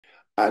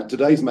And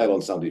today's Mail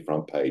on Sunday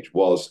front page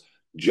was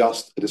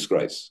just a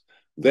disgrace.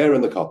 There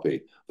in the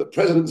copy that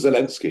President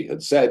Zelensky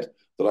had said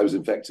that I was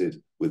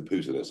infected with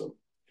Putinism.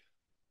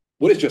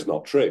 Well, it's just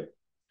not true.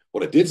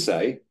 What I did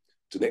say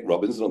to Nick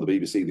Robinson on the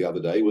BBC the other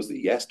day was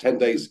that, yes, 10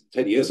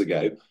 years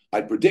ago,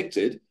 I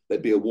predicted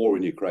there'd be a war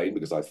in Ukraine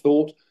because I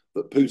thought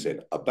that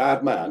Putin, a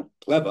bad man,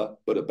 clever,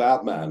 but a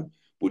bad man,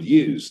 would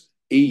use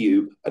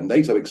EU and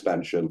NATO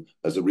expansion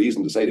as a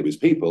reason to say to his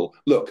people,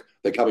 look,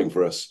 they're coming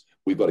for us.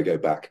 We've got to go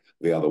back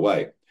the other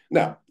way.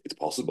 Now, it's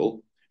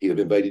possible he'd have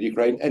invaded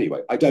Ukraine anyway.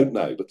 I don't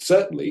know, but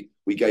certainly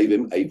we gave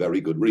him a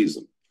very good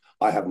reason.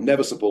 I have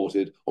never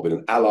supported or been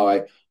an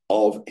ally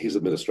of his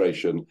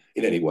administration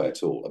in any way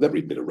at all. I've never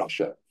even been to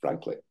Russia,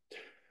 frankly.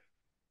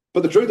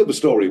 But the truth of the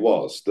story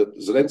was that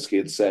Zelensky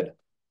had said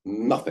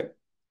nothing,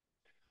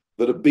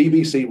 that a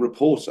BBC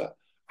reporter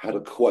had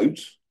a quote,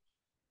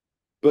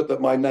 but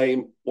that my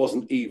name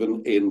wasn't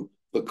even in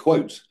the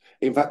quote.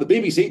 In fact, the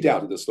BBC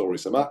doubted the story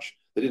so much,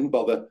 they didn't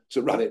bother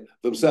to run it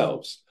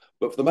themselves.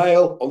 But for the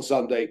Mail on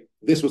Sunday,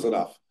 this was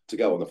enough to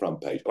go on the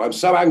front page. And I'm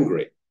so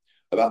angry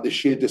about this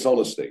sheer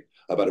dishonesty,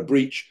 about a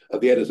breach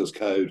of the editor's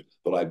code,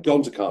 that I've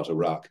gone to Carter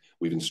Ruck,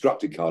 we've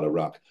instructed Carter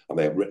Ruck, and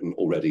they have written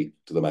already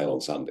to the Mail on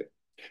Sunday.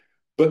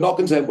 But not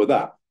content with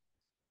that,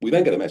 we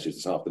then get a message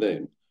this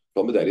afternoon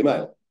from the Daily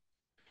Mail,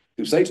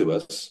 who say to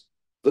us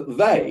that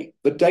they,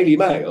 the Daily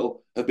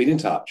Mail, have been in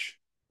touch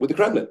with the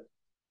Kremlin.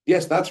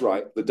 Yes, that's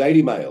right, the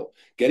Daily Mail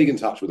getting in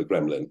touch with the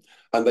Kremlin,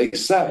 and they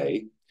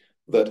say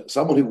that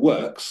someone who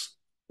works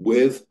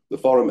with the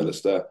Foreign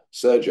Minister,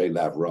 Sergei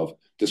Lavrov,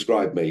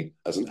 described me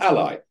as an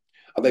ally.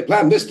 And they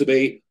plan this to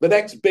be the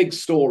next big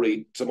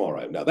story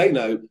tomorrow. Now, they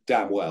know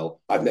damn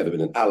well I've never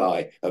been an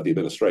ally of the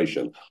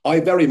administration. I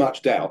very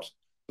much doubt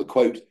the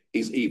quote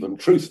is even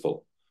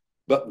truthful,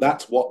 but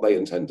that's what they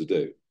intend to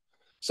do.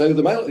 So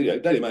the Mail,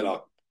 Daily Mail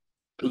are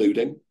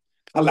colluding,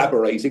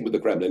 collaborating with the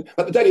Kremlin,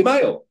 but the Daily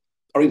Mail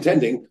are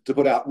intending to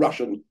put out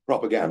Russian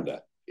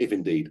propaganda, if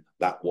indeed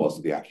that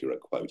was the accurate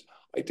quote.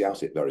 I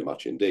doubt it very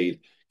much indeed,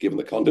 given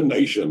the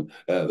condemnation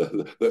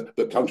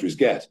that countries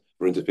get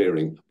for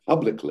interfering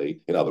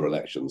publicly in other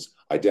elections.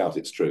 I doubt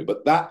it's true.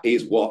 But that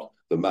is what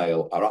the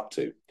Mail are up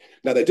to.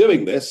 Now, they're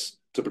doing this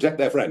to protect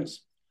their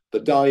friends, the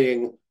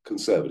dying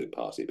Conservative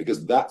Party,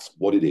 because that's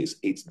what it is.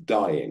 It's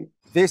dying.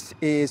 This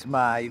is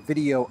my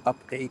video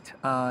update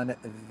on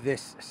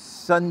this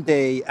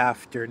Sunday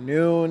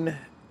afternoon,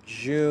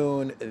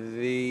 June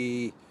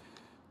the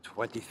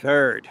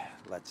 23rd.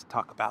 Let's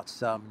talk about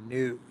some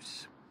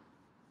news.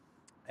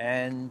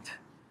 And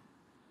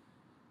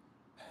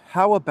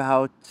how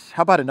about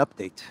an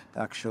update,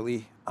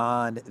 actually,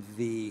 on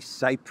the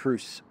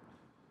Cyprus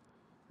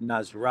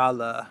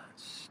Nasrallah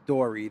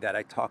story that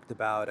I talked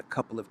about a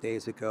couple of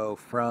days ago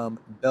from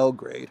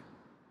Belgrade.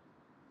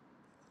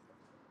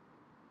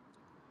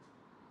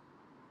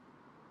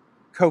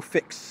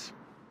 Cofix.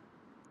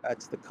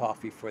 That's the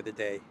coffee for the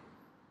day.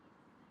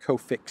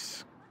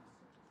 Cofix.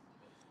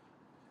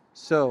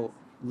 So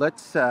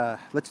let's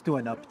do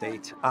an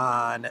update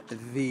on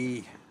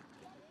the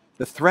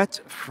threat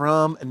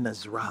from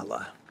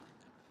Nasrallah,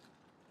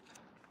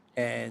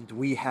 and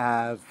we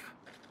have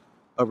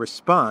a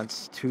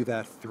response to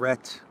that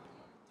threat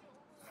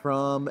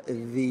from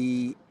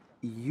the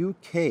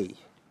UK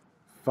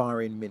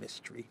Foreign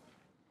Ministry.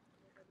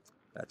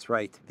 That's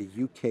right, the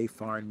UK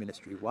Foreign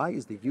Ministry. Why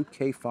is the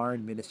UK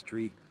Foreign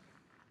Ministry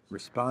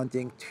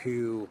responding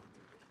to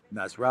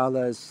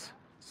Nasrallah's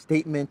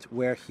statement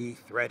where he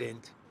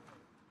threatened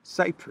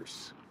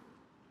Cyprus?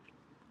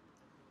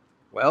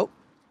 Well,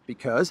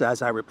 because,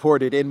 as I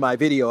reported in my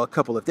video a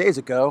couple of days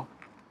ago,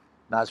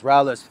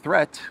 Nasrallah's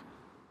threat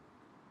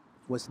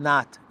was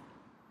not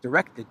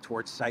directed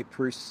towards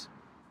Cyprus,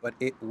 but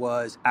it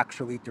was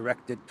actually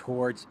directed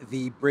towards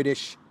the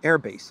British air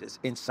bases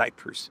in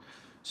Cyprus.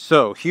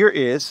 So here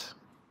is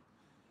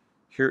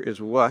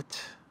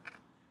what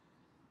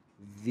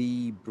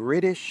the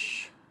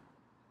British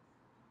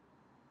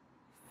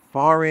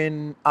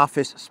Foreign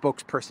Office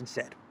spokesperson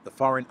said. The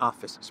Foreign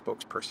Office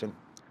spokesperson.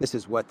 This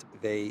is what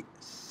they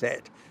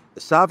said.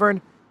 The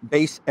sovereign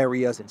base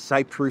areas in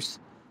Cyprus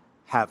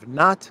have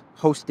not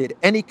hosted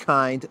any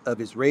kind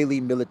of Israeli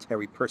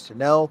military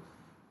personnel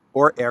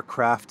or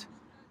aircraft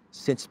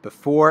since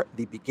before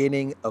the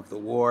beginning of the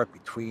war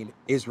between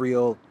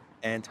Israel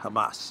and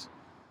Hamas,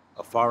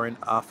 a Foreign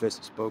Office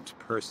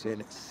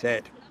spokesperson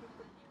said.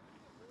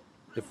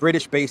 The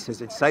British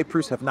bases in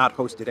Cyprus have not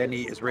hosted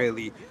any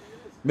Israeli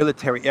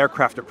military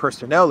aircraft or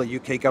personnel, a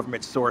UK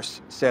government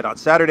source said on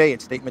Saturday in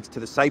statements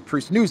to the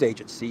Cyprus news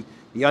agency.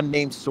 The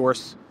unnamed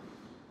source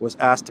was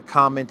asked to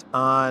comment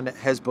on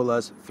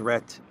Hezbollah's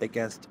threat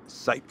against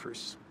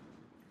Cyprus.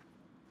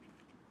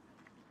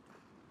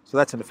 So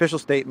that's an official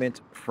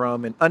statement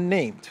from an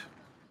unnamed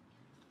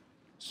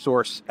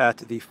source at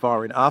the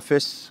Foreign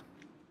Office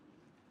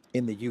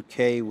in the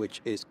UK,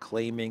 which is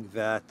claiming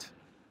that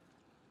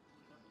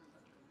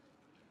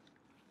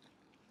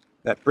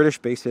British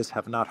bases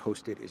have not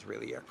hosted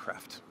Israeli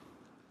aircraft.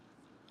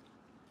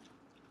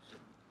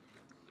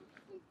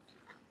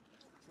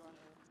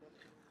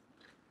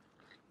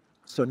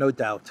 So no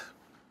doubt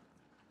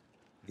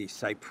the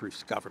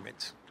Cyprus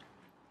government.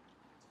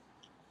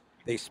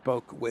 They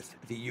spoke with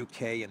the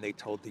UK and they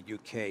told the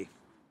UK,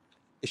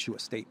 issue a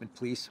statement,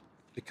 please,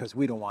 because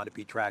we don't want to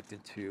be dragged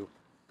into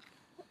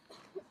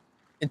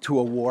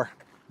a war.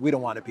 We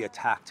don't want to be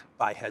attacked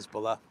by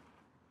Hezbollah.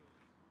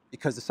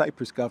 Because the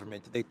Cyprus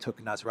government, they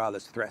took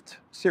Nasrallah's threat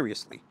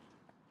seriously.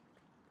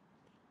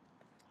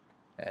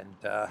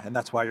 And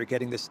that's why you're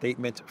getting this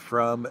statement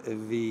from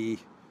the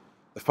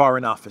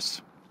Foreign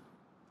Office,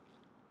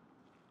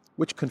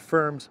 which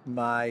confirms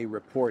my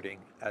reporting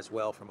as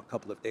well from a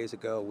couple of days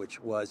ago,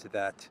 which was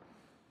that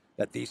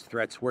these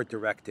threats were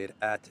directed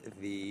at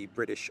the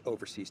British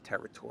overseas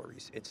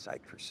territories in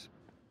Cyprus,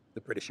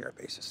 the British air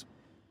bases.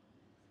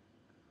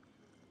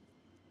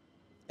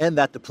 And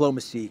that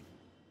diplomacy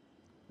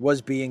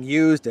was being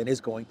used and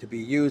is going to be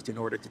used in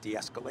order to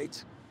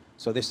de-escalate.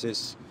 So this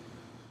is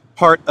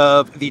part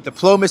of the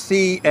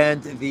diplomacy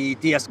and the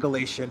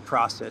de-escalation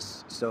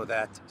process so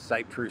that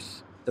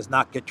Cyprus does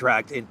not get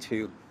dragged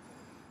into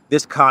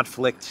this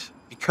conflict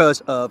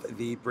because of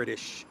the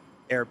British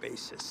air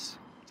bases.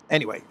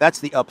 Anyway, that's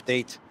the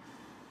update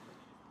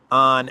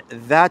on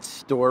that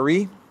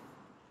story.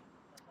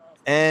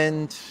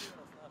 And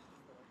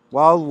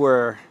while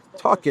we're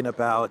talking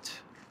about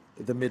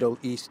the Middle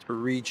East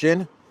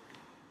region,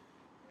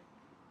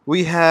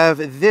 we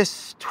have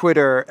this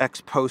Twitter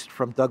X post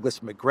from Douglas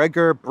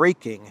McGregor.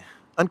 Breaking.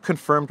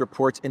 Unconfirmed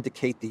reports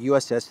indicate the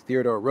USS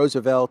Theodore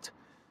Roosevelt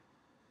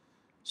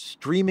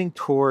streaming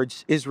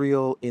towards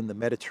Israel in the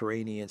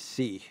Mediterranean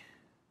Sea.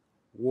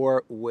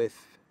 War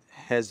with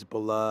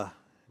Hezbollah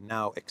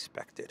now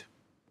expected.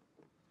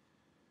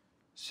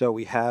 So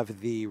we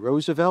have the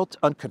Roosevelt,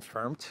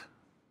 unconfirmed,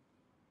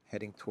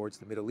 heading towards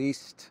the Middle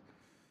East.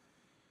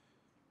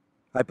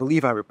 I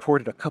believe I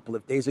reported a couple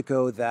of days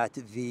ago that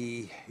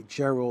the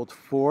Gerald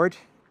Ford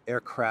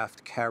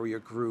aircraft carrier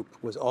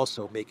group was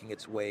also making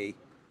its way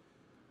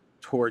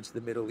towards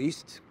the Middle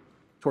East,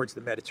 towards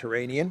the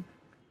Mediterranean.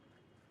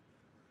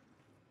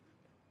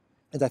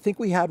 And I think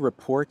we had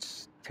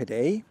reports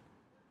today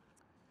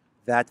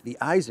that the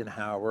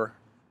Eisenhower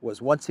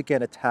was once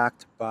again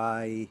attacked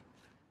by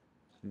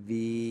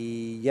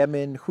the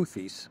Yemen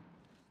Houthis,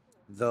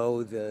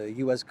 though the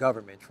U.S.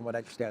 government, from what I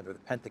understand, or the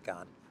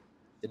Pentagon,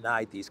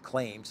 denied these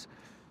claims.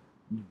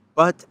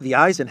 But the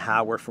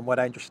Eisenhower, from what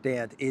I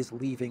understand, is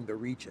leaving the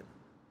region.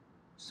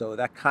 So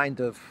that kind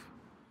of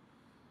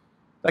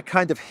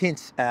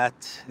hints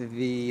at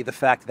the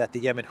fact that the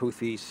Yemen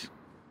Houthis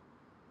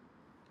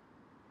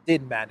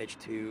did manage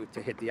to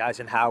hit the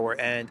Eisenhower,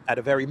 and at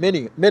a very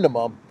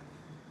minimum,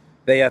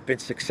 they have been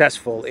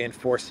successful in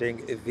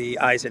forcing the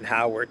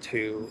Eisenhower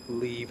to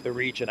leave the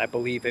region. I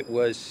believe it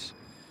was,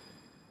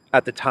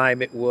 at the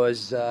time, it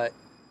was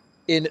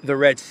in the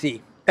Red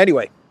Sea.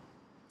 Anyway,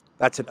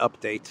 that's an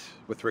update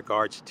with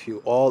regards to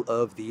all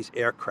of these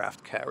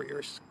aircraft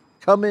carriers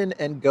coming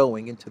and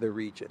going into the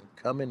region,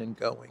 coming and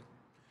going.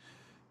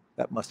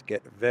 That must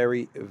get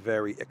very,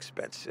 very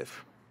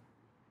expensive.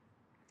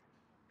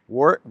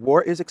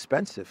 War is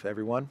expensive,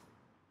 everyone.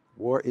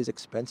 War is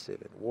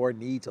expensive, and war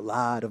needs a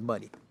lot of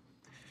money.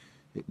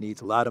 It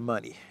needs a lot of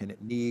money, and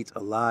it needs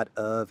a lot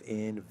of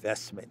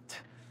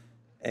investment.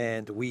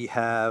 And we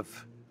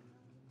have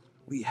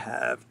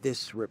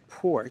this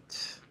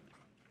report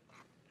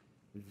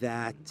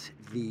that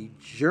the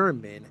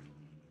German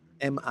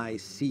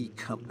MIC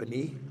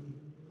company,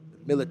 the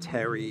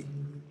military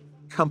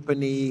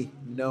company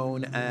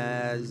known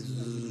as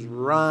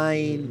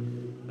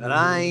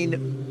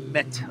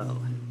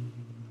Rheinmetall,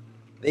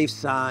 they've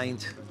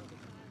signed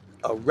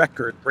a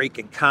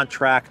record-breaking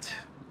contract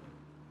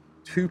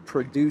to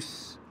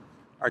produce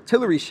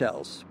artillery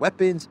shells,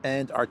 weapons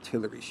and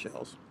artillery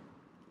shells.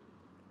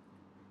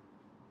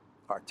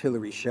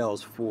 Artillery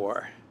shells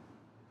for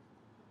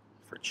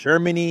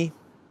Germany,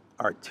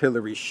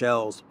 artillery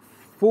shells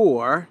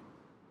for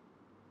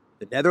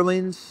the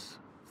Netherlands,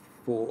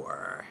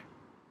 for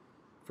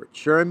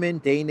German,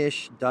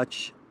 Danish,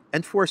 Dutch,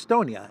 and for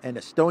Estonia and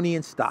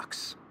Estonian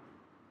stocks,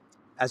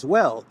 as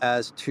well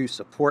as to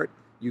support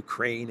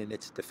Ukraine in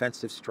its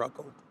defensive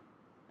struggle.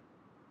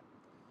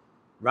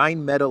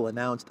 Rheinmetall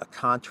announced a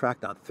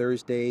contract on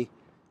Thursday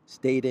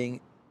stating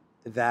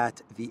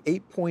that the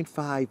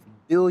 8.5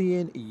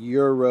 billion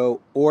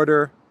euro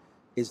order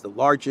is the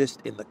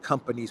largest in the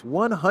company's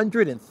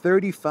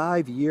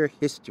 135-year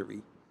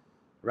history.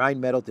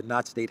 Rheinmetall did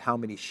not state how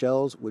many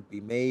shells would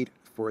be made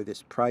for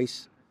this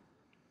price,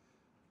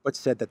 but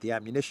said that the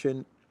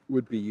ammunition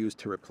would be used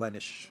to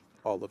replenish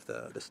all of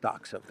the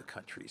stocks of the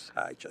countries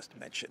I just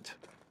mentioned.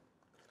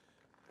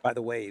 By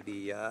the way,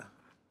 the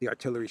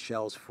artillery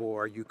shells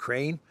for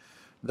Ukraine,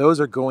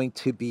 those are going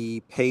to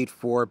be paid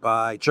for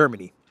by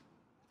Germany.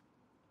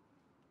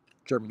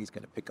 Germany's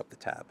going to pick up the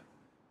tab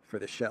for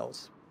the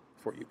shells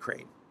for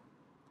Ukraine.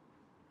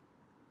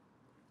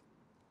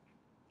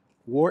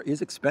 War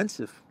is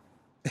expensive.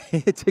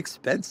 It's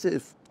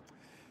expensive.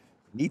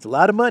 Needs a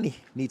lot of money.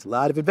 Needs a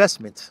lot of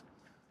investment.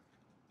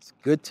 It's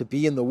good to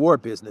be in the war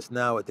business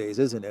nowadays,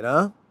 isn't it,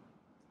 huh?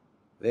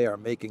 They are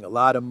making a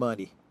lot of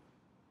money.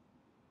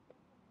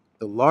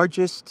 The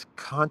largest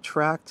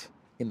contract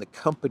in the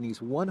company's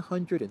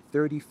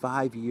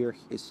 135-year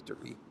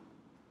history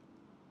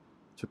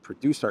to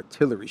produce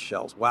artillery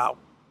shells. Wow.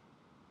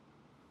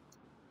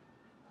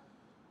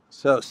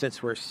 So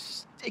since we're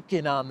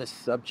sticking on the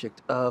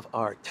subject of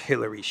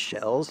artillery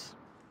shells,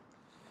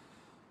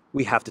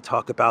 we have to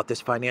talk about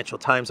this Financial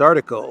Times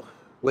article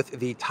with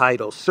the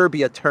title,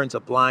 Serbia Turns a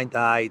Blind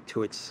Eye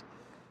to Its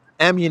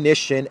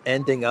Ammunition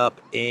Ending Up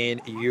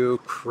in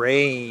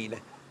Ukraine.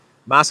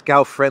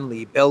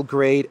 Moscow-friendly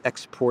Belgrade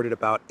exported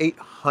about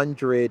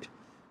 800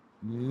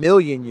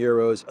 million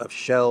euros of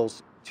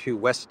shells to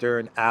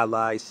Western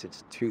allies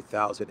since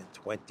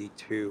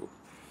 2022.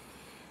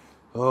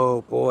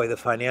 Oh boy, the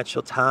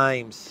Financial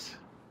Times.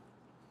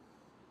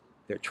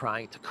 They're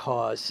trying to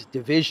cause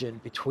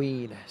division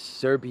between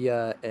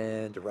Serbia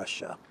and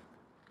Russia.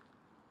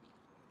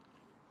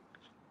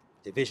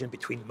 Division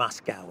between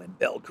Moscow and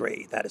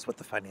Belgrade. That is what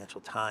the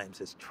Financial Times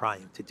is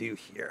trying to do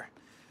here.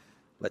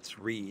 Let's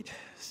read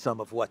some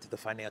of what the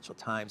Financial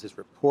Times is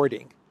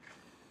reporting.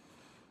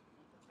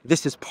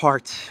 This is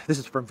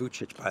from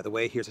Vucic, by the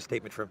way. Here's a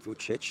statement from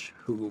Vucic,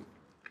 who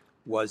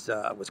was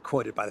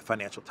quoted by the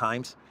Financial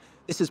Times.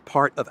 This is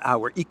part of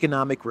our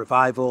economic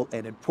revival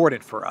and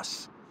important for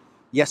us.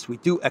 Yes, we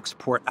do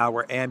export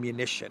our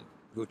ammunition,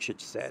 Vucic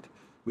said.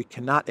 We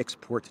cannot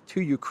export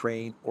to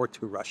Ukraine or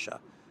to Russia,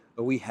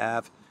 but we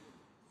have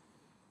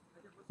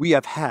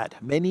had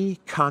many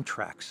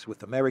contracts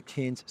with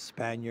Americans,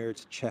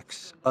 Spaniards,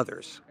 Czechs,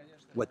 others.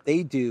 What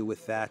they do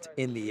with that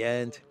in the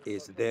end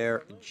is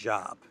their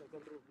job.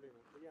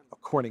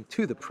 According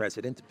to the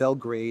president,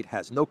 Belgrade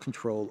has no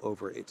control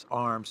over its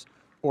arms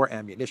or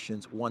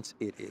ammunition once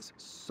it is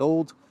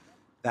sold.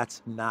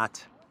 That's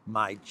not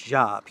my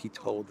job, he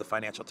told the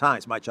Financial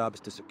Times. My job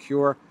is to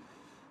secure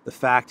the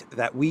fact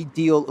that we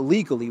deal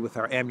legally with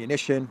our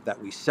ammunition,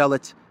 that we sell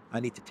it. I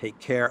need to take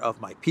care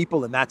of my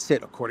people, and that's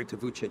it, according to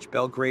Vucic.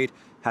 Belgrade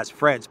has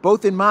friends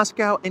both in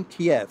Moscow and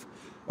Kiev.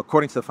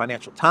 According to the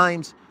Financial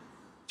Times,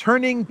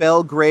 turning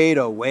Belgrade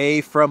away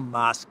from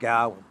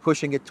Moscow and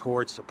pushing it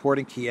towards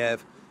supporting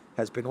Kiev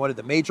has been one of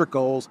the major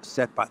goals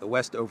set by the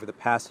West over the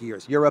past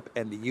years. Europe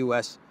and the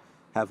U.S.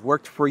 have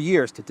worked for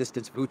years to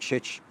distance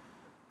Vucic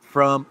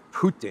from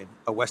Putin,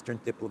 a Western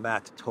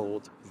diplomat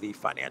told the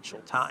Financial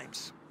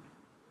Times.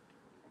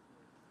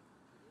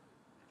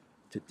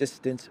 To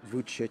distance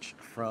Vucic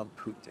from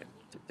Putin,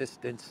 to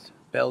distance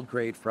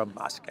Belgrade from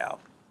Moscow.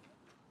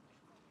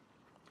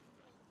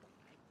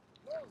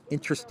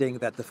 Interesting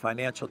that the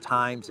Financial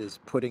Times is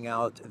putting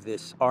out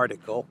this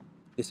article,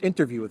 this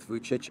interview with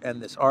Vucic,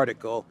 and this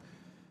article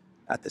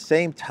at the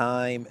same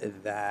time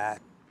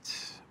that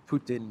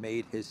Putin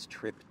made his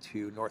trip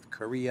to North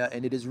Korea,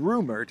 and it is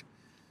rumored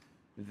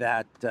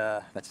that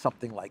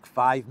something like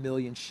 5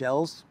 million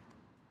shells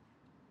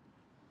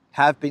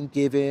have been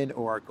given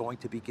or are going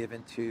to be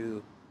given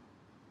to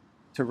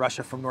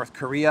Russia from North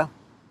Korea.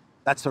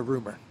 That's a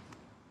rumor,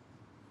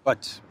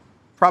 but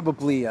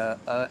probably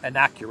an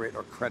accurate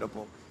or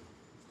credible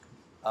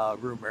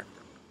rumor.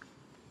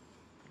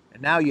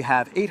 And now you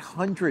have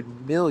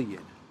 800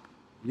 million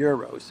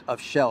euros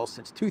of shells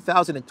since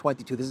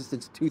 2022. This is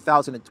since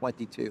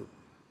 2022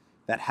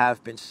 that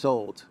have been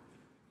sold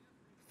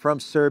from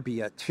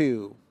Serbia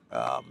to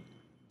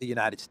the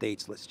United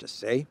States, let's just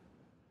say.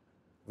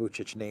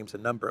 Vucic names a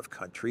number of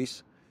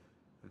countries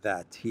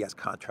that he has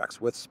contracts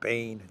with: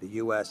 Spain, the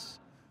U.S.,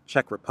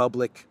 Czech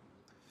Republic.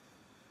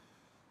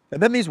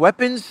 And then these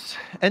weapons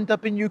end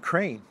up in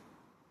Ukraine.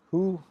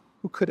 Who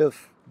could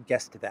have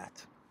guessed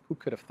that? Who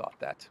could have thought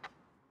that?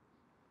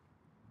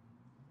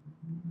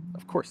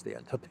 Of course they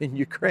end up in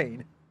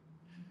Ukraine.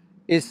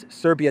 Is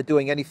Serbia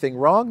doing anything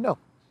wrong? No.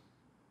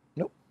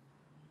 Nope.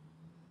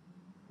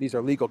 These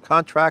are legal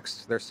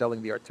contracts. They're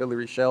selling the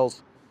artillery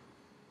shells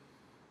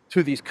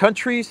to these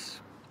countries.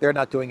 They're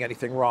not doing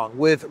anything wrong.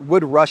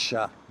 Would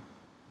Russia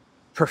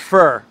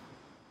prefer,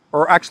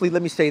 or actually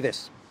let me say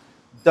this,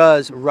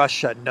 does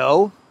Russia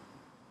know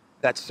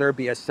that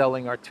Serbia is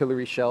selling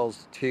artillery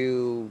shells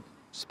to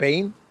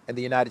Spain and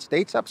the United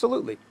States?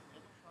 Absolutely.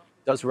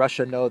 Does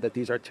Russia know that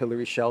these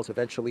artillery shells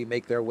eventually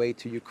make their way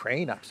to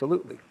Ukraine?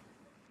 Absolutely.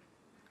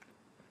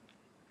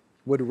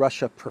 Would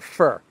Russia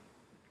prefer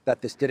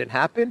that this didn't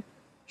happen?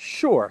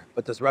 Sure.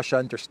 But does Russia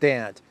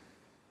understand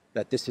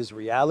that this is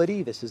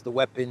reality? This is the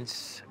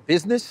weapons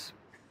business?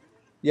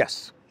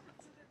 Yes.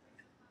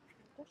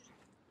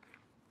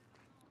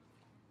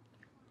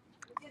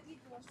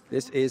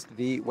 This is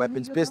the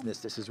weapons business.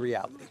 This is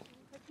reality.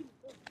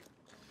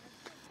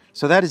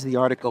 So that is the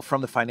article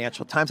from the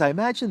Financial Times. I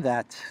imagine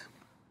that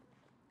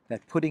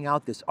putting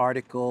out this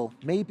article,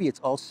 maybe it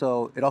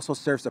also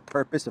serves the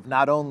purpose of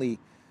not only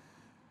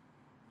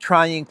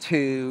trying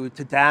to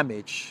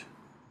damage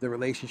the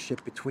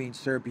relationship between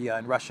Serbia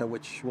and Russia,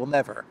 which will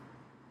never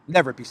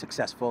be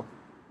successful.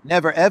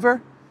 Never,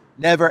 ever,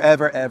 never,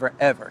 ever, ever,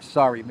 ever.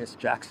 Sorry, Miss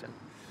Jackson.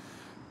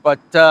 But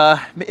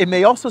it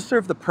may also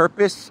serve the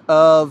purpose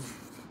of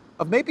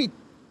maybe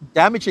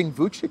damaging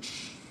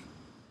Vucic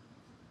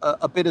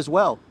a bit as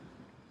well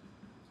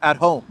at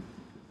home.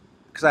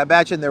 Because I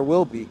imagine there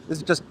will be, this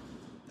is just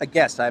a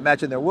guess, I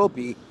imagine there will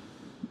be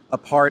a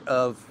part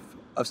of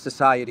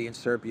society in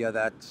Serbia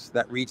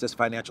that reads this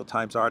Financial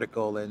Times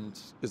article and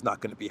is not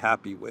going to be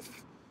happy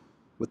with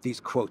these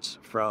quotes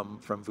from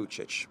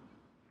Vucic.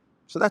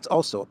 So that's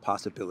also a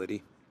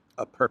possibility,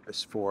 a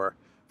purpose for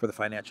the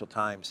Financial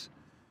Times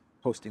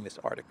posting this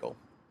article,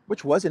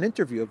 which was an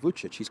interview of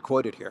Vucic. He's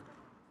quoted here.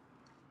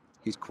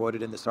 He's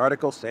quoted in this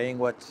article saying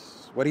what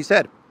he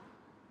said.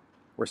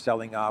 We're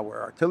selling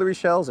our artillery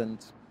shells, and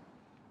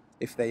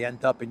if they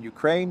end up in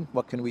Ukraine,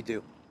 what can we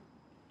do?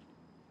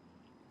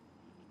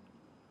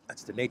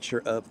 That's the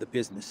nature of the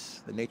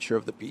business, the nature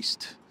of the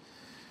beast.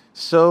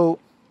 So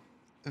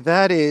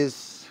that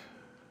is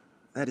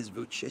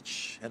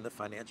Vucic and the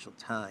Financial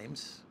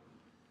Times.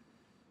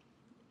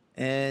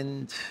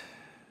 And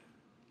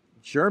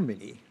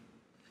Germany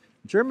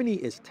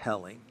is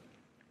telling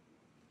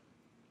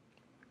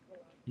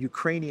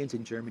Ukrainians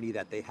in Germany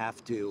that they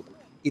have to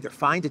either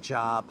find a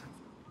job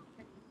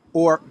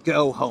or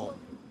go home,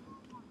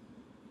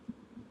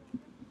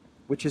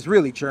 which is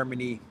really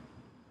Germany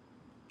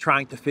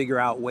trying to figure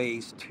out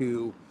ways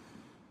to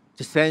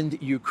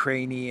send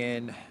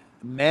Ukrainian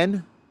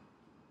men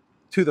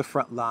to the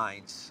front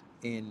lines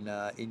in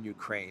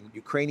Ukraine.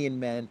 Ukrainian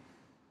men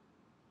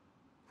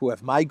who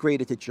have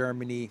migrated to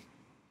Germany,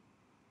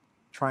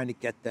 trying to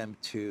get them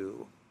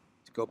to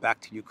go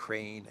back to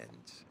Ukraine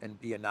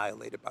and be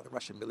annihilated by the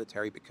Russian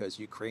military because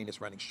Ukraine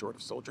is running short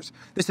of soldiers.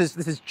 This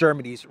is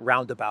Germany's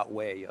roundabout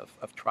way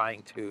of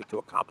trying to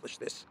accomplish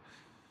this.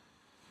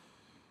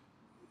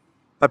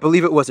 I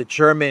believe it was a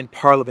German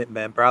parliament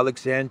member,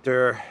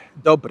 Alexander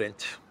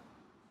Dobrindt.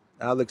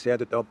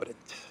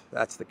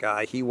 That's the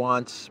guy. He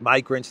wants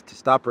migrants to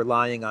stop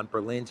relying on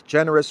Berlin's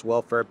generous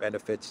welfare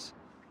benefits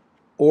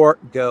or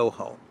go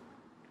home.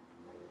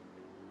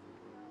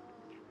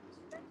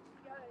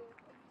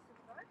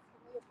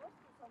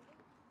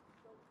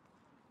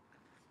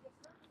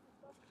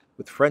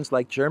 With friends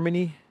like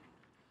Germany,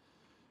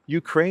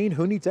 Ukraine,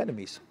 who needs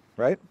enemies,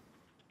 right?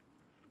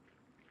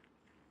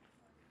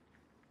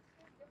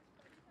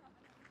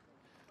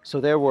 So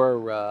there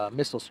were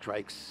missile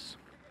strikes,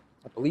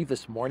 I believe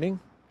this morning.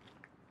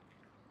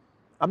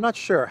 I'm not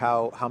sure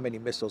how many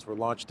missiles were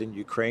launched in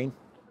Ukraine,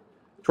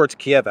 towards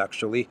Kiev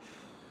actually.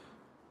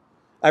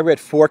 I read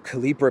 4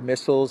 Kalibra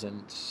missiles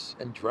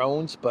and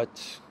drones,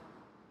 but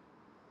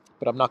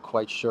I'm not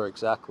quite sure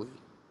exactly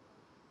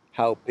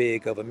how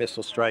big of a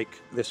missile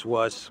strike this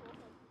was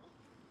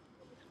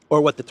or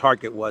what the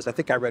target was. I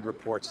think I read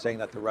reports saying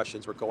that the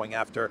Russians were going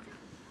after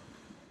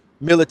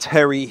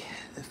military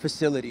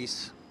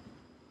facilities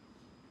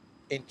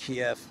in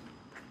Kiev.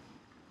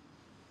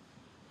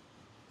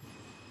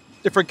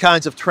 Different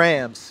kinds of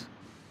trams.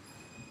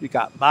 You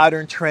got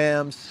modern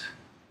trams.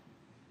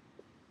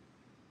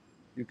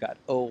 You got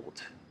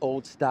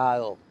old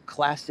style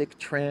classic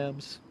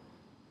trams.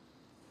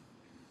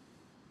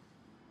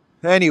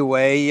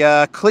 Anyway,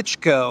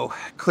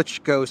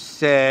 Klitschko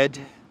said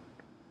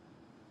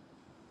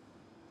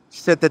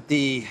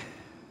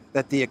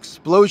that the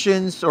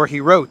explosions, or he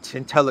wrote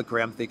in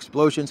Telegram, the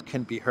explosions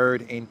can be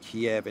heard in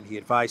Kiev, and he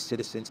advised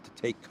citizens to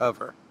take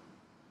cover.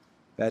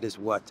 That is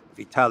what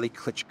Vitaly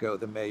Klitschko,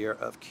 the mayor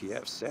of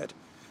Kiev, said.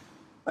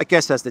 I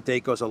guess as the day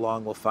goes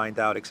along, we'll find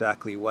out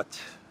exactly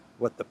what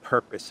the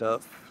purpose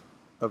of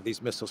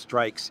these missile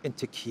strikes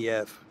into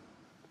Kiev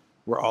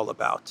were all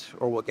about,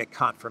 or we'll get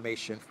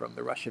confirmation from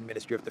the Russian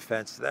Ministry of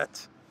Defense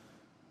that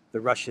the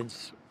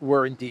Russians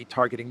were indeed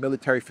targeting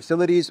military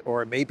facilities,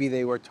 or maybe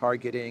they were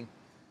targeting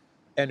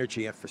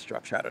energy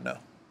infrastructure. I don't know.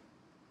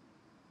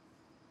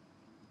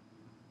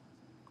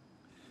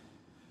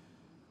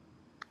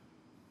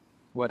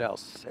 What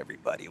else,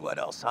 everybody? What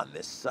else on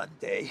this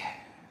Sunday?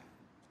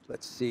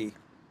 Let's see.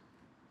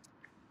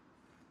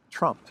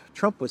 Trump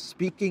was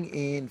speaking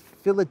in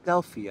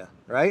Philadelphia,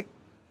 right?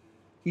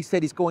 He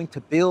said he's going to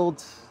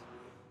build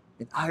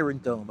an Iron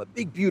Dome, a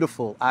big,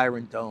 beautiful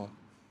Iron Dome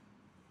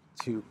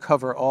to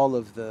cover all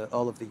of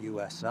the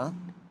U.S., huh?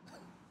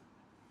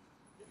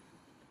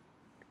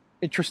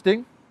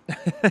 Interesting.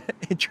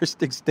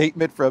 Interesting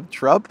statement from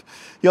Trump.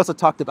 He also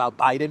talked about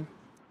Biden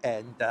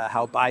and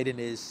how Biden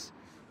is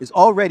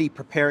already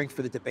preparing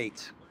for the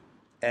debate.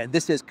 And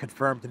this is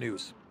confirmed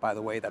news, by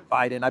the way, that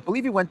Biden, I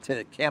believe he went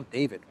to Camp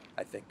David,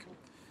 I think.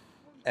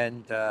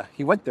 And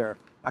he went there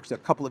actually a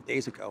couple of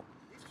days ago.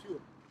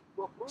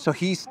 So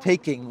he's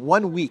taking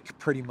 1 week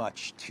pretty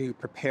much to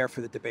prepare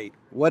for the debate.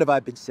 What have I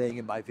been saying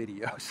in my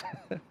videos?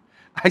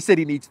 I said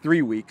he needs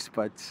 3 weeks,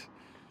 but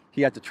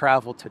he had to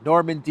travel to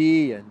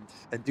Normandy and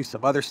do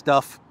some other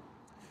stuff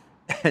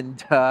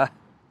and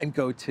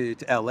go to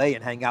LA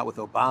and hang out with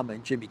Obama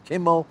and Jimmy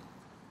Kimmel.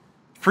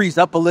 Freeze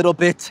up a little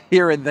bit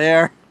here and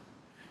there.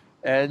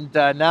 And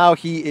now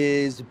he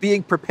is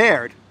being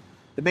prepared.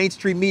 The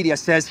mainstream media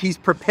says he's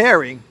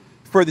preparing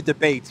for the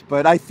debate,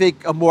 but I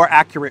think a more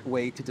accurate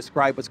way to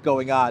describe what's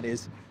going on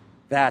is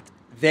that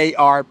they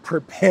are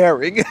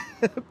preparing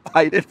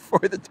Biden for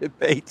the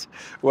debate,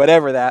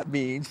 whatever that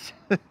means.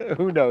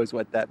 Who knows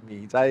what that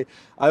means? I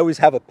always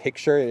have a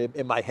picture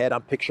in my head.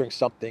 I'm picturing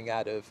something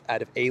out of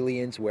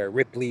Aliens, where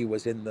Ripley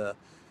was in the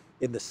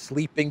in the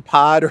sleeping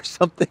pod or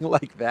something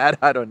like that.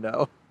 I don't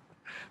know.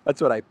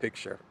 That's what I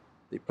picture.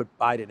 They put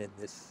Biden in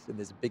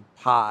this big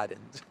pod,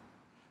 and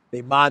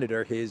they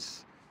monitor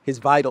his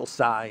vital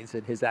signs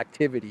and his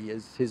activity,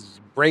 his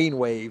brain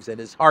waves and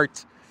his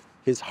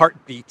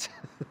heartbeat.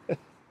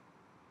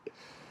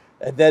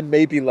 And then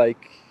maybe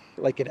like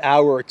an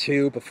hour or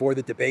two before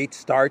the debate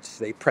starts,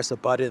 they press a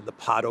button and the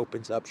pod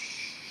opens up.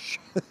 Shh.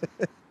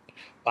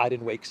 Biden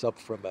wakes up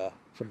from a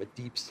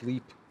deep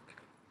sleep,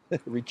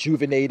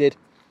 rejuvenated,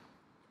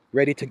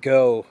 ready to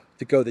go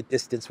the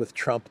distance with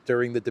Trump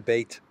during the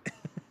debate.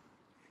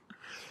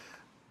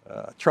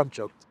 Trump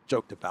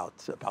joked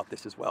about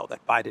this as well,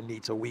 that Biden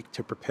needs a week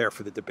to prepare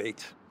for the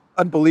debate.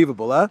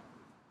 Unbelievable, huh?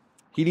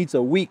 He needs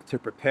a week to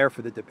prepare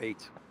for the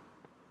debate.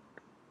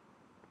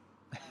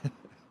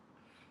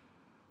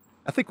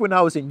 I think when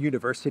I was in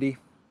university,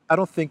 I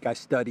don't think I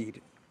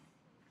studied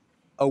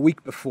a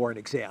week before an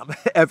exam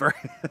ever.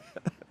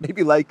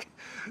 Maybe like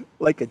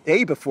a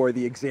day before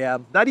the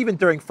exam. Not even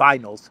during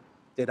finals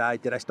did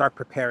I start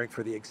preparing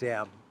for the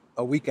exam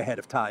a week ahead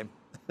of time.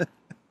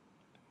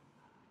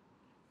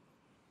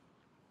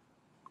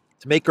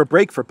 It's make or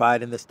break for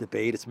Biden, this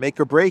debate. It's make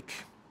or break.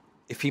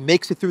 If he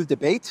makes it through the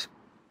debate,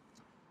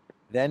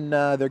 then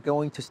they're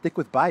going to stick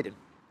with Biden.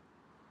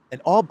 And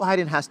all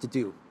Biden has to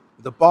do,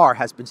 the bar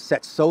has been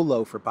set so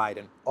low for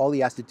Biden, all he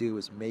has to do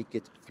is make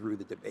it through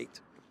the debate.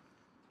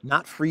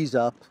 Not freeze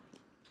up,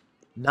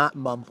 not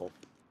mumble.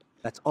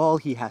 That's all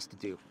he has to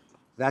do.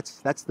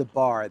 That's the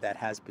bar that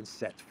has been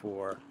set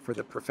for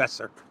the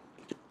professor.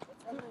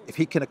 If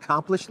he can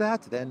accomplish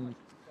that, then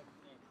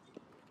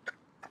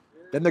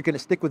they're going to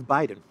stick with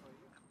Biden.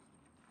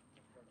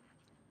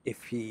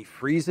 If he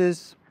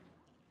freezes,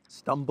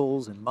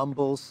 stumbles, and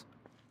mumbles,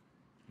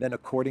 then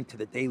according to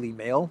the Daily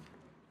Mail,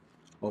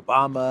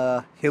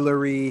 Obama,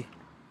 Hillary,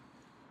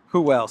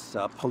 who else?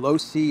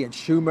 Pelosi and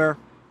Schumer,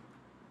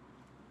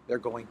 they're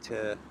going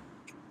to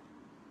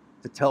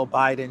tell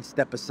Biden,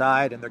 step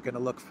aside, and they're going to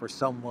look for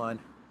someone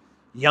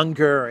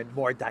younger and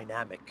more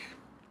dynamic.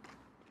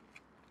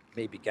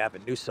 Maybe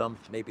Gavin Newsom.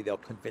 Maybe they'll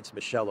convince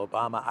Michelle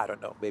Obama. I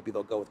don't know. Maybe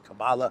they'll go with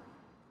Kamala.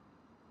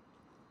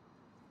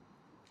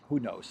 Who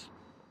knows?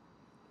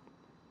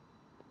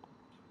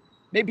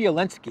 Maybe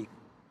Zelensky.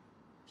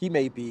 He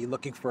may be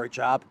looking for a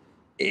job.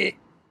 I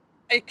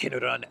can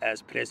run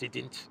as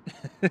president.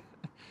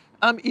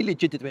 I'm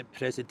illegitimate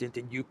president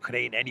in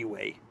Ukraine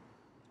anyway.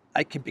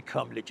 I can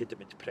become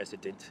legitimate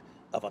president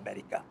of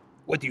America.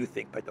 What do you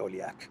think,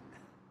 Podolyak?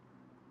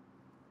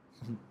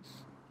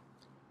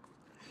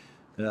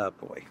 Oh,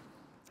 boy.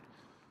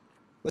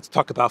 Let's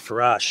talk about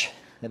Farage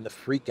and the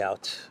freak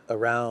out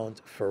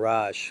around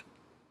Farage.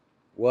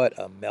 What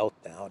a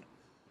meltdown.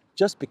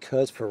 Just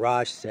because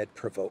Farage said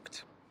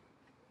provoked.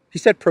 He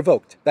said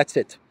provoked. That's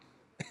it.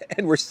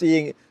 And we're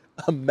seeing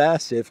a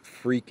massive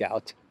freak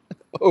out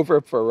over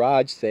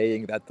Farage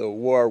saying that the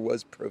war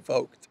was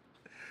provoked.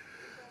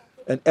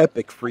 An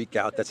epic freak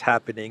out that's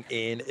happening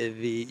in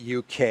the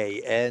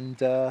UK. And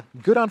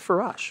good on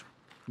Farage.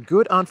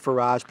 Good on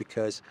Farage,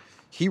 because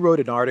he wrote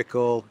an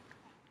article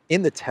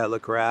in the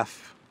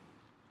Telegraph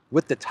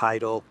with the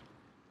title,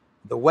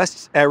 "The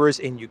West's errors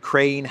in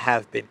Ukraine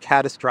have been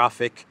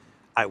catastrophic.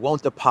 I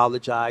won't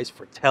apologize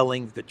for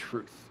telling the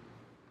truth."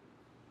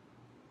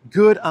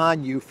 Good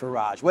on you,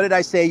 Farage. What did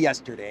I say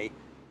yesterday?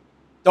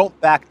 Don't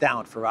back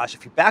down, Farage.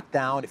 If you back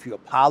down, if you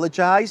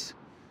apologize,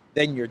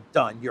 then you're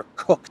done. You're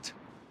cooked.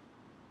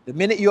 The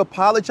minute you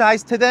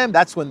apologize to them,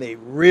 that's when they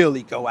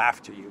really go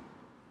after you.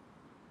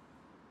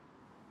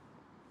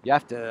 You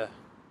have to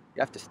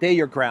stay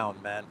your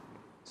ground, man.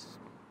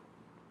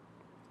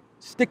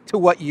 Stick to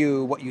what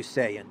you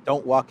say and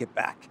don't walk it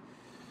back.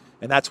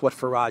 And that's what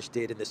Farage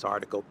did in this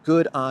article.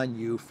 Good on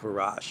you,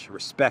 Farage.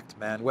 Respect,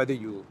 man. Whether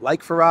you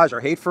like Farage or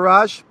hate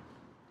Farage,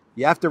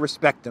 you have to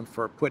respect him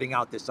for putting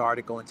out this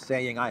article and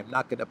saying, I am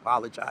not going to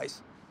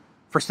apologize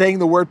for saying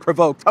the word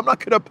provoked. I'm not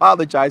going to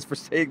apologize for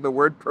saying the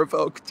word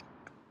provoked.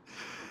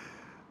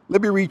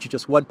 Let me read you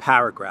just one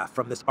paragraph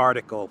from this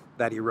article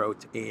that he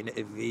wrote in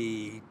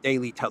the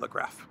Daily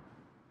Telegraph.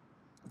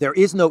 "There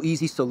is no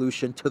easy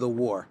solution to the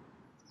war,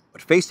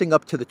 but facing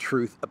up to the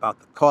truth about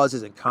the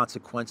causes and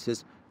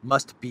consequences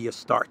must be a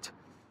start.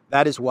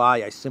 That is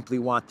why I simply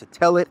want to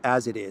tell it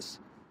as it is,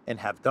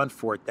 and have done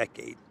for a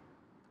decade.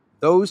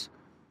 Those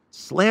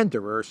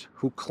slanderers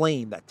who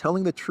claim that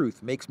telling the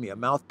truth makes me a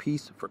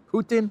mouthpiece for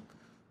Putin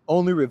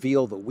only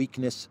reveal the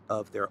weakness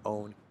of their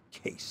own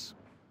case."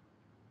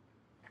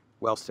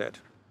 Well said.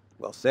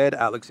 Well said.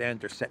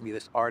 Alexander sent me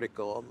this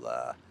article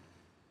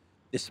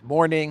this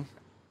morning,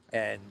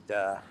 and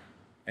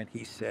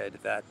he said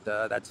that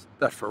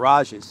that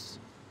Farage is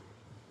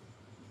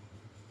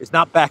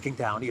not backing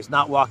down. He is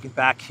not walking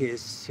back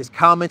his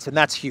comments, and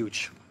that's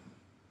huge.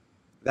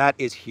 That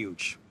is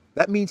huge.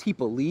 That means he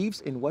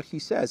believes in what he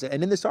says.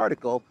 And in this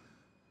article,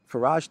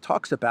 Farage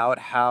talks about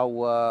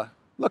how,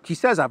 look, he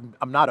says, I'm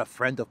not a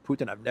friend of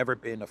Putin. I've never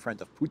been a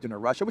friend of Putin or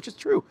Russia, which is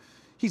true.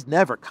 He's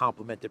never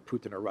complimented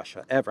Putin or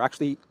Russia, ever.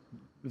 Actually,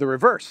 the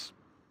reverse.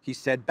 He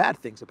said bad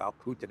things about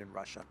Putin and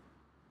Russia.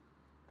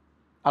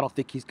 I don't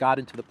think he's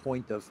gotten to the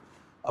point of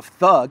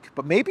thug,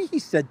 but maybe he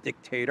said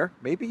dictator.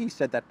 Maybe he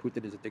said that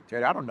Putin is a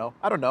dictator. I don't know.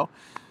 I don't know.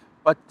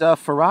 But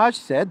Farage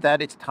said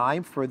that it's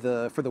time for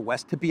the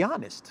West to be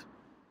honest.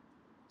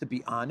 To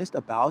be honest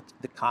about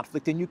the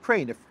conflict in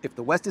Ukraine. If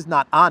the West is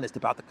not honest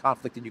about the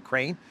conflict in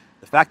Ukraine,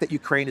 the fact that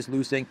Ukraine is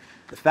losing,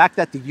 the fact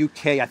that the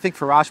UK, I think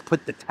Farage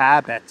put the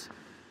tab at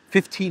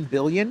 15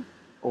 billion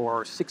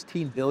or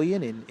 16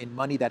 billion in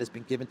money that has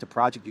been given to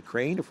Project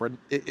Ukraine.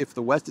 If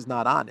the West is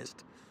not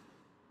honest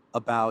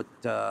about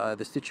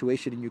the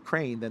situation in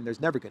Ukraine, then there's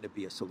never going to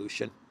be a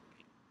solution.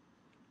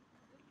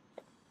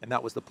 And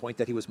that was the point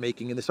that he was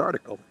making in this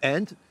article.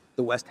 And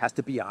the West has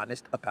to be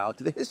honest about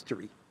the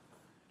history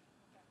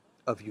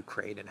of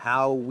Ukraine and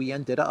how we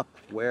ended up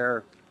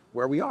where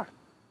we are.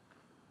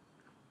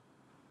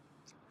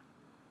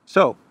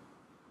 So,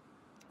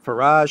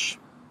 Farage,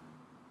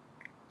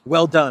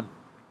 well done.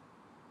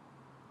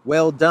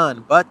 Well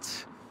done.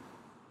 But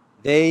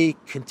they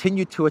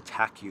continue to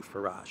attack you,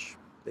 Farage.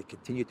 They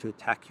continue to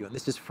attack you. And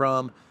this is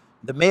from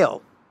the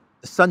Mail,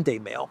 the Sunday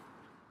Mail.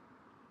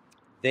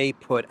 They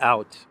put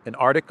out an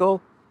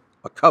article,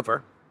 a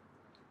cover,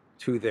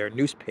 to their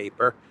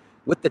newspaper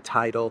with the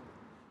title,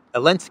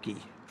 Zelensky,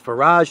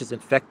 Farage is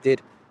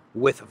infected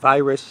with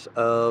virus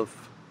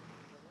of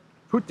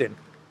Putin.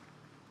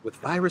 With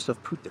virus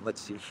of Putin,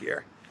 let's see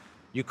here.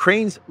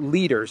 Ukraine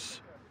leaders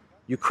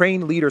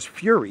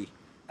fury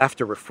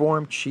after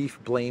reform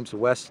chief blames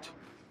West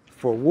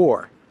for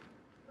war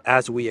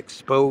as we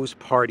expose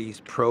party's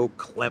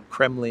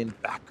pro-Kremlin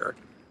backer.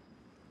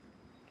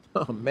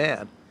 Oh,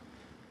 man.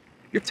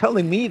 You're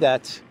telling me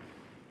that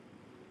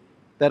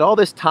all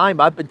this time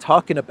I've been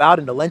talking about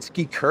an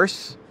Zelensky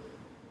curse,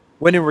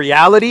 when in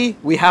reality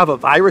we have a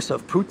virus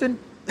of Putin?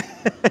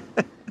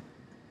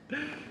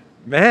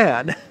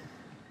 Man.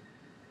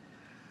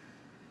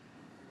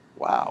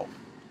 Wow.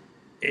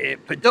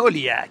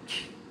 Podolyak,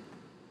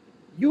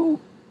 you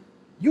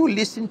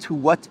listen to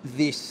what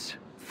this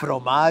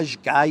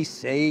Fromage guy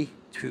say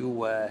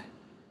to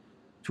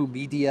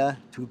media,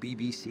 to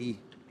BBC.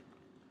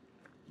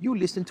 You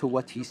listen to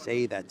what he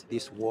say, that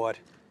this war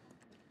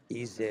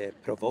is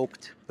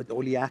provoked,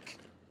 Podolyak.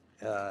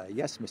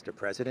 Yes, Mr.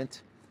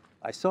 President.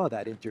 I saw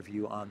that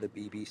interview on the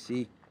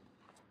BBC.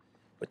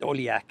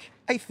 Podolyak,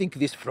 I think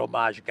this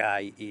Fromage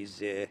guy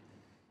is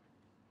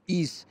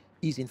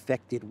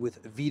infected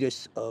with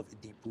virus of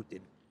the Putin.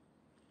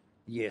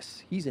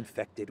 Yes, he's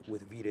infected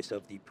with virus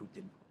of the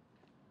Putin.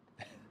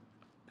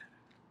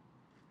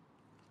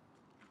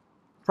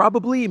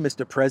 Probably,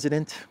 Mr.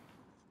 President.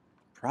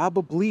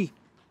 Probably.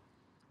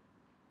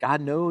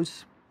 God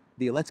knows,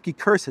 the Zelensky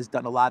curse has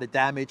done a lot of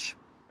damage.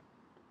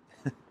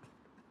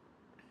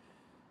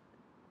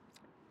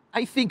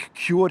 I think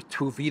cure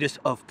to virus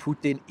of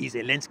Putin is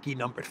Zelensky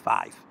number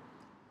 5.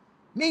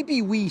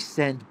 Maybe we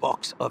send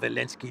box of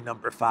Zelensky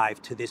number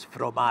 5 to this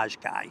Fromage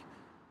guy.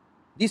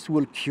 This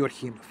will cure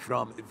him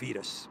from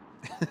virus.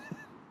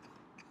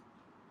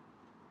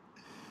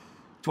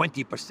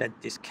 20%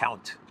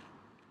 discount.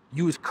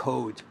 Use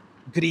code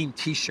green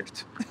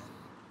t-shirt.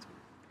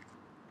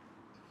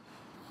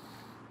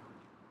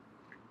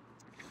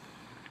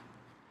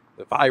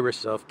 The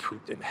virus of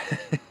Putin.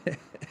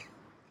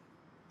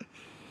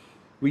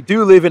 We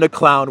do live in a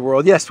clown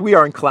world. Yes, we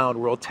are in clown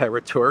world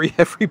territory,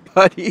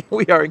 everybody.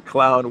 We are in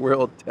clown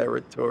world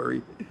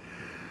territory.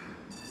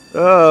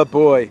 Oh,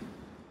 boy.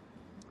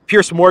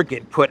 Piers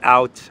Morgan put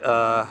out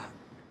a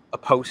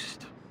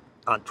post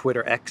on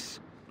Twitter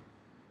X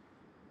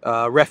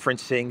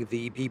referencing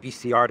the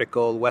BBC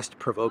article, West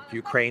Provoked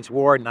Ukraine's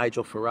War,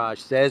 Nigel Farage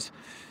says.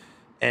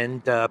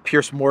 And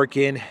Piers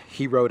Morgan,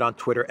 he wrote on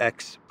Twitter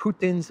X,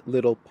 Putin's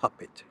little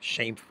puppet,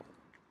 shameful.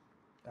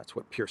 That's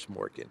what Piers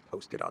Morgan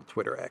posted on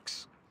Twitter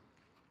X.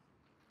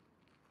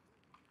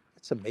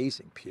 That's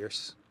amazing,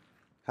 Piers.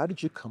 How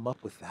did you come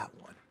up with that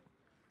one?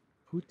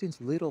 Putin's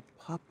little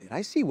puppet.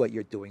 I see what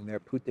you're doing there,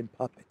 Putin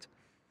puppet.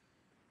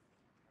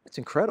 That's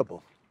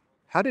incredible.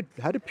 How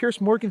did Piers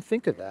Morgan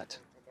think of that?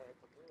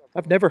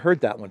 I've never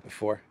heard that one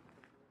before.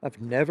 I've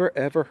never,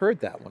 ever heard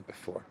that one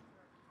before.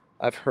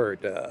 I've heard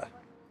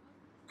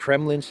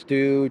Kremlin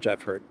stooge.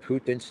 I've heard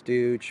Putin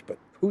stooge. But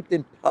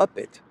Putin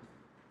puppet.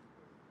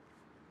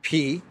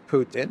 P,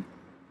 Putin.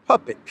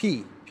 Puppet,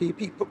 P.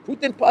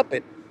 Putin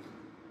puppet.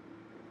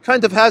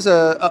 Kind of has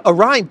a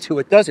rhyme to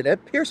it, doesn't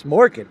it? Piers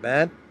Morgan,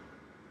 man.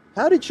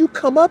 How did you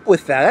come up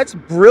with that? That's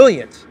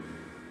brilliant.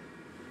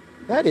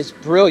 That is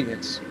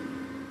brilliant.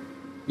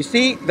 You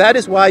see, that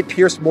is why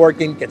Piers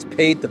Morgan gets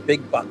paid the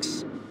big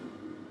bucks.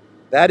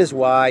 That is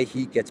why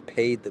he gets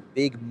paid the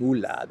big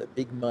moolah, the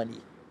big money.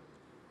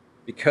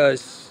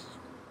 Because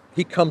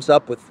he comes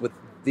up with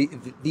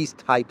these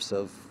types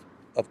of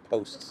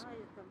posts.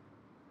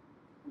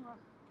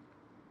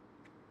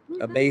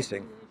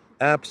 Amazing.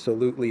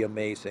 Absolutely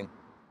amazing.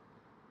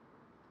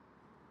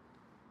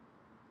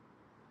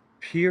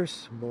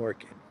 Piers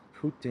Morgan,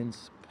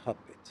 Putin's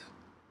puppet.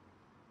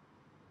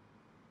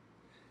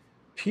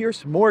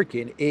 Piers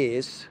Morgan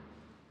is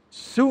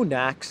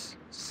Sunak's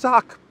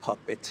sock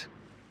puppet.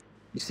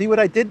 You see what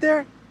I did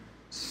there?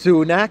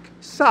 Sunak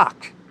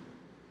sock.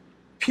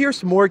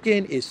 Piers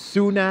Morgan is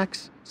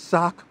Sunak's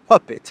sock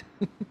puppet.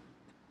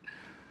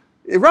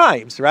 It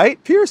rhymes,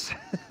 right? Piers?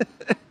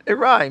 It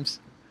rhymes.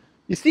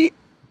 You see,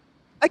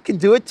 I can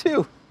do it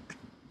too.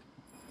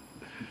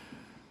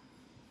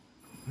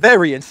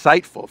 Very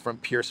insightful from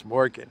Piers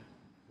Morgan.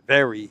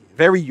 Very,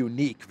 very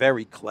unique,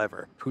 very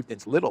clever.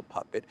 Putin's little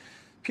puppet.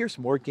 Piers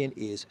Morgan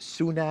is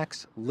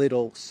Sunak's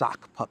little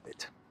sock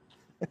puppet.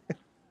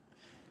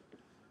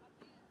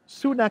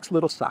 Sunak's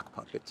little sock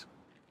puppet.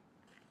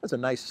 Has a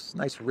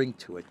nice ring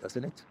to it,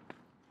 doesn't it?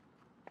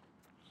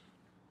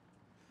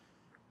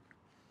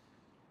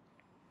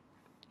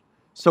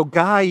 So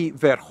Guy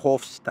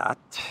Verhofstadt,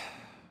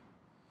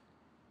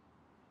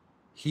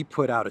 he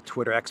put out a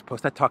Twitter X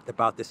post. I talked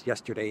about this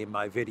yesterday in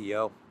my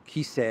video.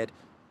 He said,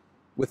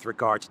 with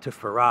regards to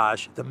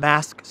Farage, the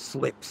mask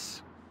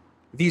slips.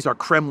 These are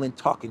Kremlin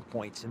talking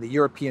points. In the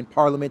European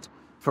Parliament,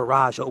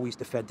 Farage always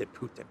defended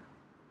Putin.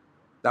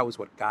 That was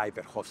what Guy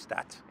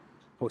Verhofstadt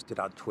posted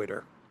on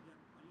Twitter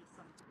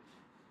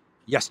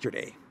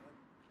yesterday.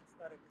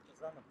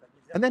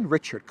 And then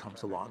Richard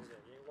comes along.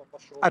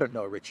 I don't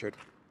know Richard.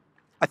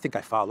 I think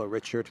I follow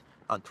Richard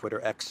on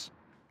Twitter X.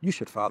 You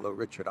should follow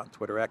Richard on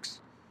Twitter X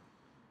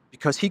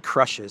because he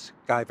crushes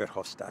Guy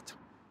Verhofstadt.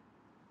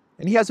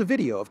 And he has a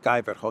video of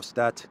Guy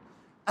Verhofstadt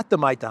at the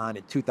Maidan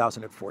in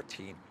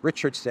 2014.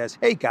 Richard says,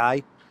 "Hey,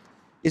 Guy,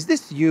 is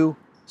this you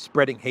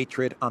spreading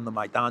hatred on the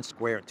Maidan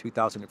Square in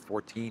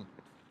 2014?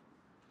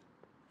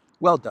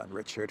 Well done,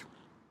 Richard.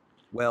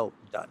 Well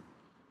done."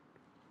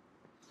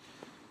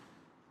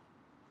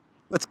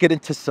 Let's get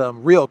into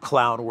some real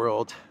clown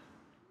world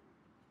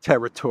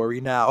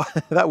territory now.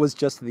 That was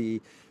just the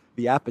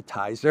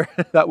appetizer.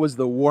 That was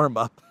the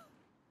warm-up.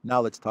 Now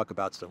let's talk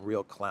about some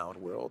real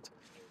clown world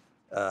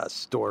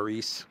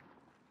stories.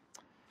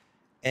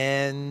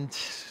 And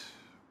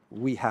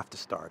we have to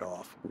start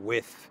off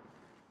with,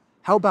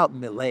 how about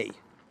Milei?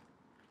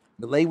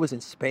 Milei was in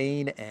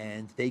Spain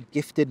and they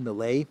gifted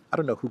Milei, I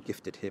don't know who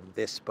gifted him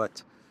this,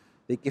 but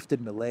they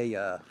gifted Milei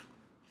a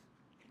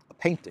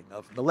painting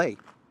of Milei.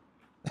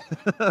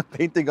 A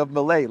painting of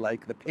Milei,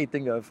 like the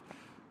painting of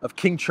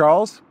King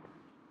Charles.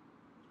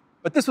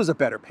 But this was a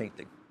better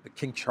painting. The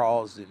King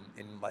Charles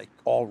in like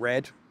all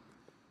red.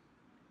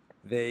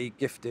 They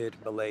gifted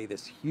Milei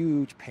this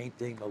huge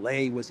painting.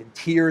 Milei was in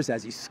tears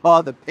as he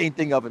saw the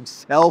painting of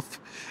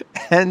himself.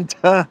 And,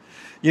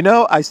 you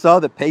know, I saw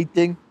the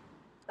painting.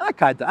 I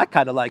kind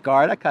of like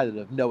art. I kind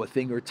of know a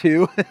thing or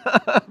two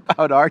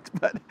about art.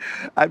 But,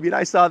 I mean,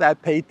 I saw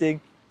that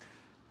painting.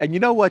 And you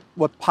know what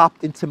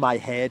popped into my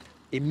head?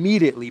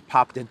 Immediately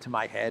popped into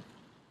my head.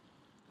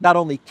 Not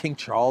only King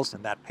Charles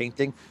and that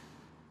painting,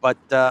 but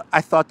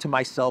I thought to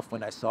myself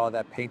when I saw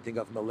that painting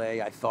of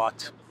Milei, I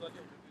thought,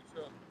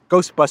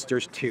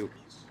 Ghostbusters 2.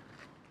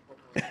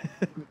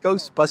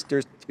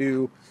 Ghostbusters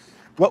 2.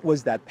 What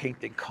was that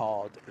painting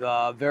called?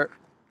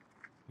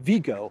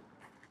 Vigo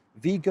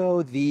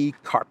the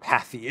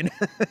Carpathian.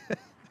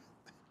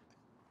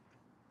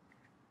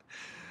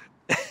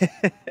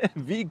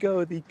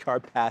 Vigo the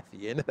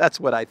Carpathian. That's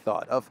what I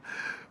thought of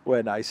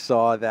when I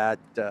saw that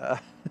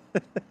that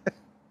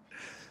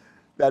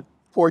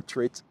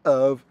portrait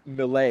of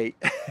Milei.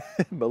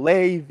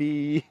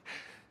 Milei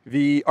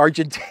the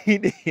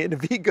Argentinian,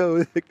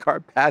 Vigo the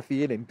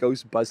Carpathian in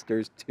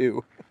Ghostbusters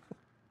 2.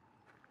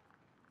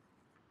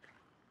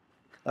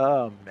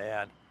 Oh,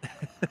 man.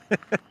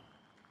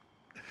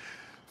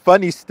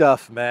 Funny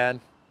stuff,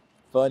 man.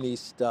 Funny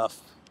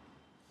stuff.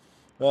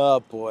 Oh,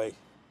 boy.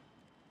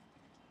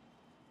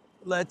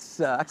 Let's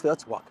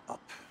walk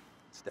up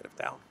instead of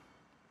down.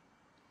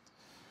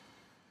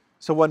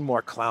 So one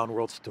more clown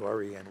world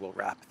story and we'll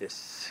wrap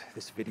this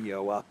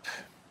video up.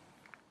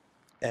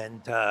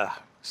 And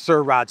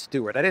Sir Rod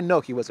Stewart, I didn't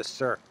know he was a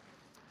sir,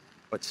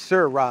 but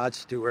Sir Rod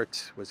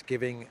Stewart was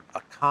giving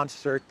a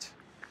concert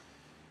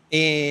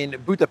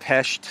in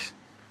Budapest.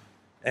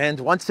 And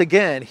once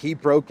again, he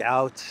broke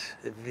out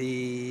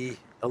the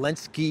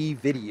Zelensky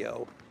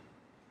video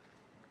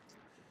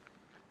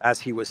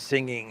as he was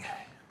singing.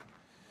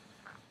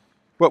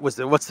 What's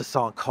the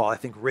song called? I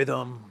think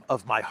Rhythm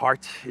of My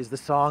Heart is the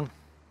song.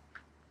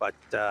 But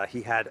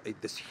he had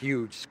this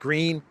huge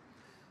screen,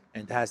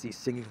 and as he's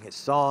singing his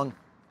song,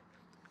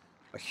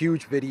 a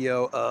huge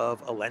video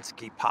of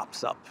Zelensky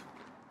pops up.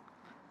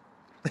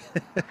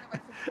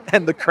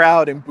 And the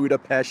crowd in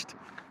Budapest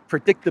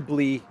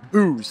predictably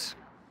boos.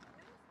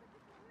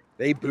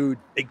 They booed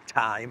big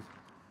time.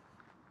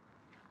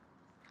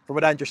 From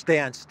what I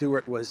understand,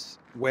 Stewart was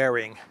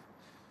wearing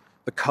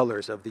the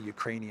colors of the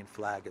Ukrainian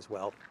flag as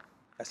well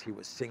as he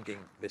was singing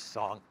this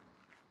song.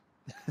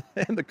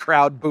 And the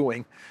crowd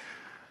booing.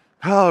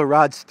 Oh,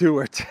 Rod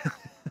Stewart.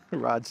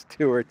 Rod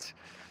Stewart.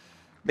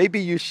 Maybe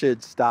you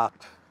should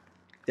stop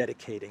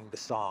dedicating the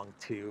song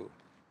to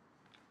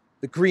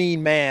the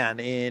green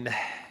man in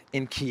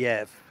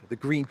Kiev, the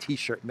green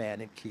t-shirt man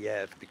in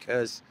Kiev,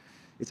 because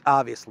it's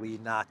obviously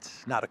not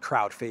a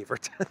crowd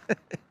favorite.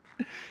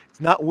 It's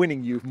not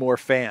winning you more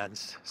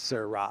fans,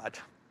 Sir Rod.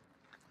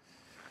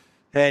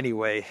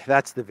 Anyway,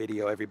 that's the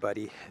video,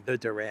 everybody.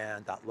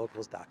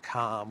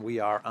 TheDuran.locals.com. We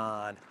are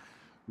on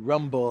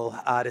Rumble,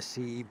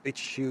 ODYSEE,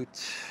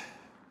 BitChute,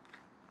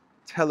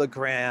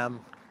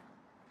 Telegram,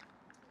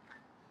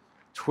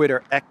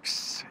 Twitter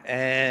X,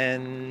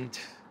 and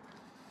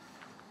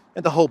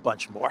a whole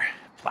bunch more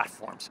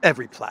platforms.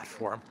 Every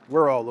platform.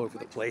 We're all over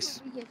the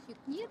place.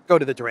 Go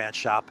to the Duran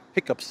shop,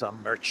 pick up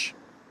some merch.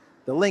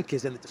 The link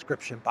is in the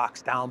description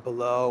box down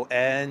below.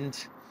 And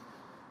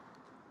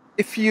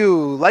if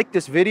you like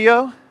this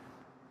video,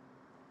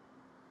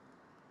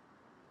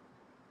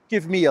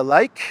 give me a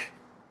like.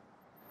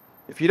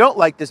 If you don't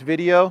like this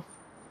video,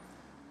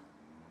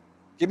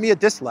 give me a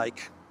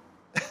dislike.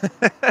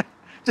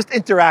 Just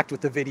interact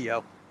with the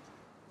video.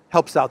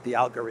 Helps out the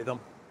algorithm.